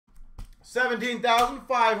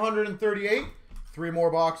17,538. 3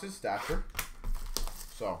 more boxes, Stature.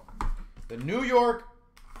 So, the New York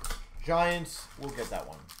Giants will get that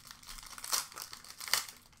one.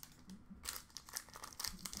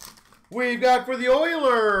 We've got for the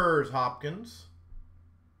Oilers, Hopkins.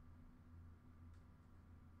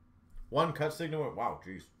 1 cut signal. Wow,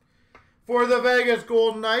 jeez. For the Vegas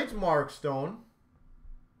Golden Knights, Mark Stone.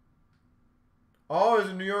 Oh, is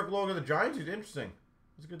a New York logo of the Giants? He's interesting.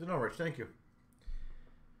 That's good to know, Rich. Thank you.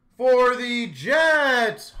 For the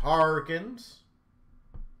Jets, Harkins.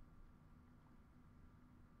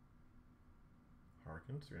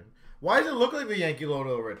 Why does it look like the Yankee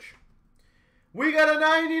logo, Rich? We got a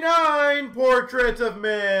 99 portrait of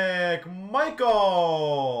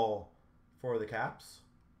McMichael for the Caps.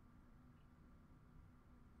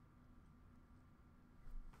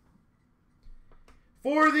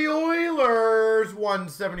 For the Oilers,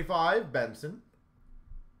 175, Benson.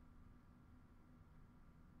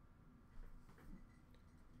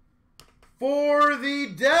 For the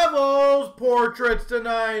Devils, portraits to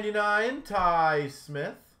 99, Ty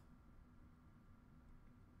Smith.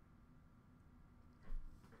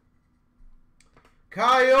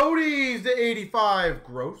 Coyotes to 85,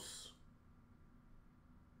 Gross.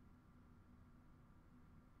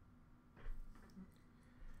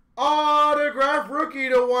 Autograph rookie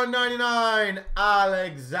to 199,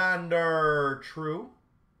 Alexander True.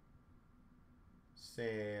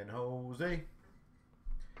 San Jose.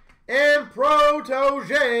 And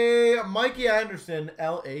protege, Mikey Anderson,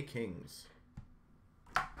 LA Kings.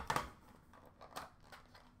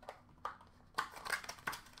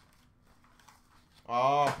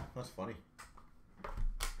 Oh, that's funny.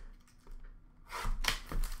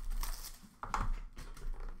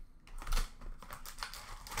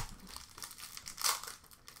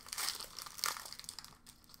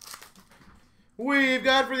 We've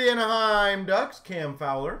got for the Anaheim Ducks, Cam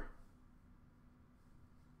Fowler.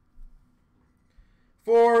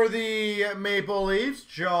 For the Maple Leafs,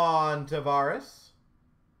 John Tavares.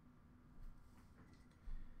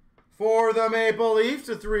 For the Maple Leafs,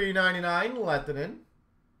 a $3.99, Lettinen.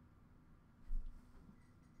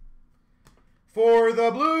 For the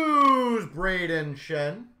Blues, Braden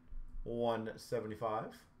Shen, $1.75.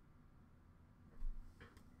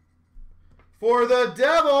 For the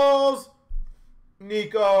Devils,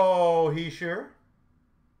 Nico Hischier.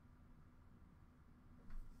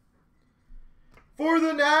 For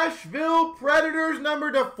the Nashville Predators,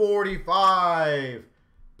 number to 45,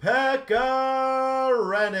 Pekka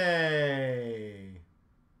Rinne.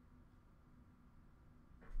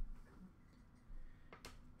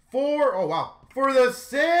 For the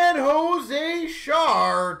San Jose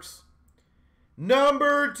Sharks,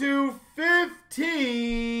 number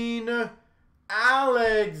 215,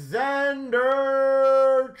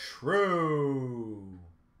 Alexander True.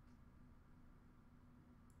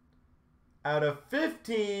 Out of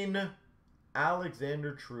 15,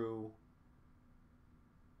 Alexander True.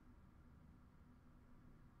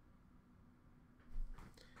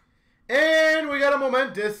 And we got a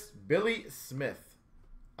momentous Billy Smith,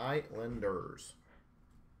 Islanders.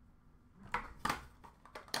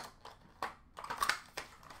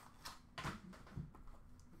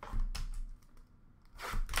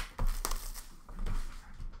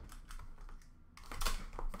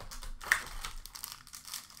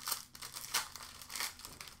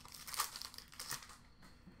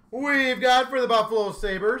 We've got for the Buffalo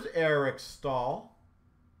Sabres, Eric Stahl.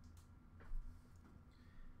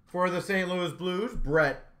 For the St. Louis Blues,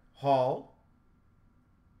 Brett Hall.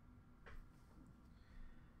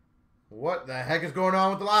 What the heck is going on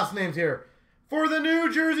with the last names here? For the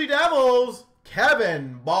New Jersey Devils,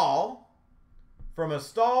 Kevin Ball. From a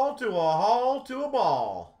stall to a hall to a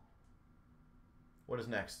ball. What is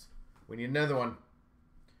next? We need another one.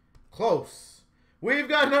 Close. We've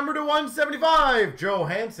got number to 175, Joe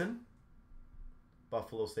Hansen.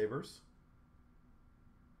 Buffalo Sabres.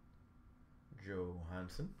 Joe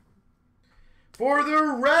Hansen. For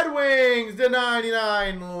the Red Wings, the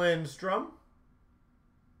 99, Lindstrom.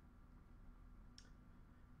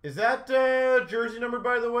 Is that jersey number,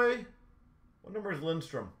 by the way? What number is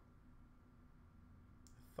Lindstrom?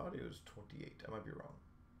 I thought he was 28. I might be wrong.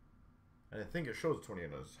 And I think it shows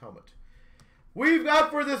 28 on his helmet. We've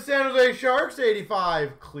got for the San Jose Sharks,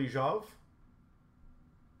 85, Klejov.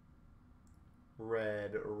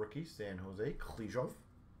 Red rookie, San Jose, Klejov.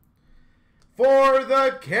 For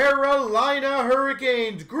the Carolina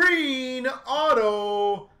Hurricanes, green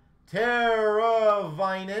auto,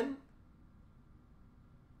 Teravainen.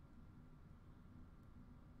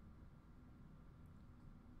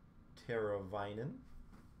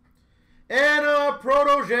 And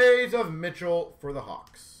proteges of Mitchell for the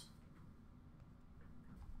Hawks.